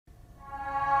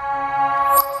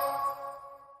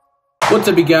What's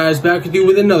up you guys, back with you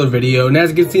with another video, and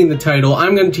as you can see in the title,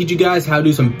 I'm going to teach you guys how to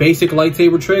do some basic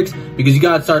lightsaber tricks, because you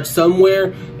gotta start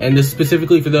somewhere, and this is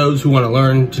specifically for those who want to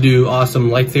learn to do awesome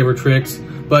lightsaber tricks.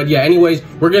 But yeah, anyways,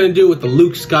 we're going to do it with the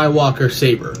Luke Skywalker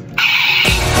saber.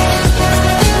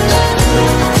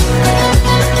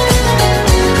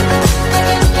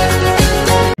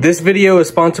 This video is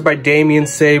sponsored by Damien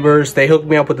Sabers. They hooked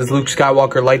me up with this Luke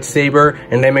Skywalker lightsaber,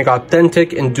 and they make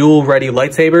authentic and duel-ready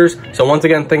lightsabers. So once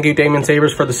again, thank you Damien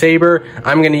Sabers for the saber.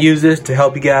 I'm gonna use this to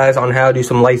help you guys on how to do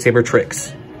some lightsaber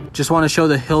tricks. Just want to show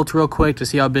the hilt real quick to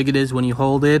see how big it is when you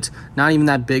hold it. Not even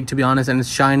that big, to be honest, and it's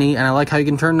shiny, and I like how you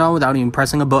can turn it on without even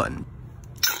pressing a button.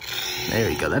 There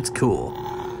you go, that's cool.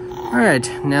 Alright,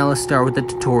 now let's start with the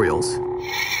tutorials.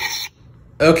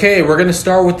 Okay, we're gonna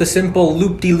start with the simple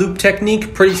loop-de-loop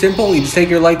technique. Pretty simple. You just take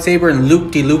your lightsaber and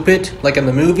loop-de-loop it, like in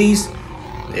the movies.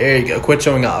 There you go, quit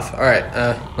showing off. Alright,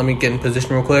 let me get in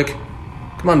position real quick.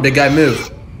 Come on, big guy,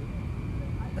 move.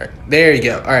 Alright, there you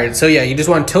go. Alright, so yeah, you just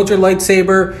want to tilt your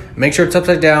lightsaber, make sure it's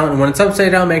upside down, and when it's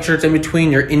upside down, make sure it's in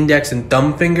between your index and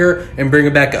thumb finger, and bring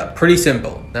it back up. Pretty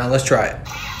simple. Now let's try it.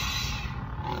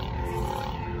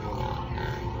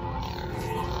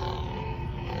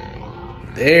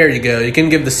 There you go. You can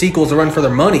give the sequels a run for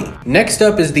their money. Next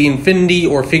up is the infinity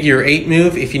or figure 8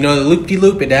 move. If you know the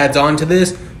loop-de-loop, it adds on to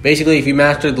this. Basically, if you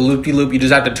master the loop-de-loop, you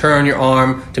just have to turn your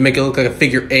arm to make it look like a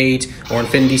figure 8 or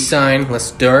infinity sign. Let's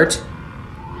start.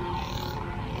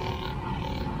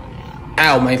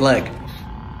 Ow, my leg.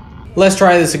 Let's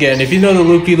try this again. If you know the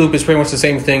loop-de-loop is pretty much the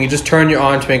same thing, you just turn your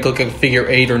arm to make it look like a figure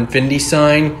 8 or infinity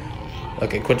sign.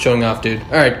 Okay, quit showing off, dude.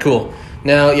 Alright, cool.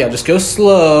 Now, yeah, just go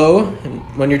slow.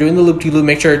 When you're doing the loop-de-loop,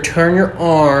 make sure to turn your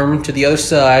arm to the other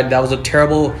side. That was a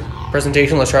terrible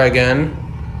presentation. Let's try again.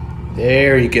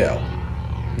 There you go.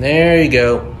 There you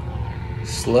go.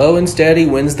 Slow and steady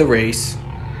wins the race.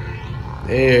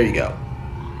 There you go.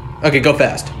 Okay, go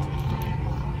fast.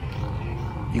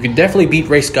 You can definitely beat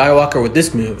Rey Skywalker with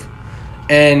this move.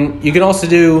 And you can also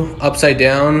do upside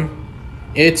down.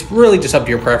 It's really just up to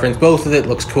your preference. Both of it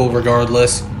looks cool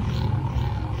regardless.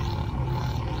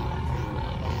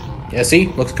 Yeah, see?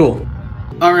 Looks cool.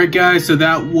 Alright guys, so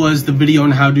that was the video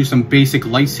on how to do some basic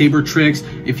lightsaber tricks.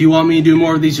 If you want me to do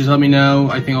more of these, just let me know.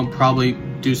 I think I'll probably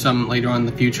do some later on in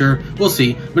the future. We'll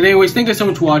see. But anyways, thank you so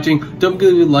much for watching. Don't forget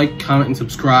to like, comment, and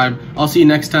subscribe. I'll see you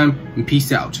next time, and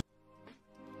peace out.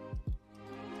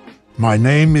 My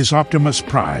name is Optimus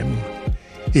Prime.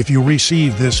 If you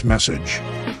receive this message,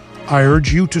 I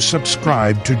urge you to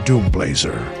subscribe to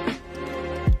DoomBlazer.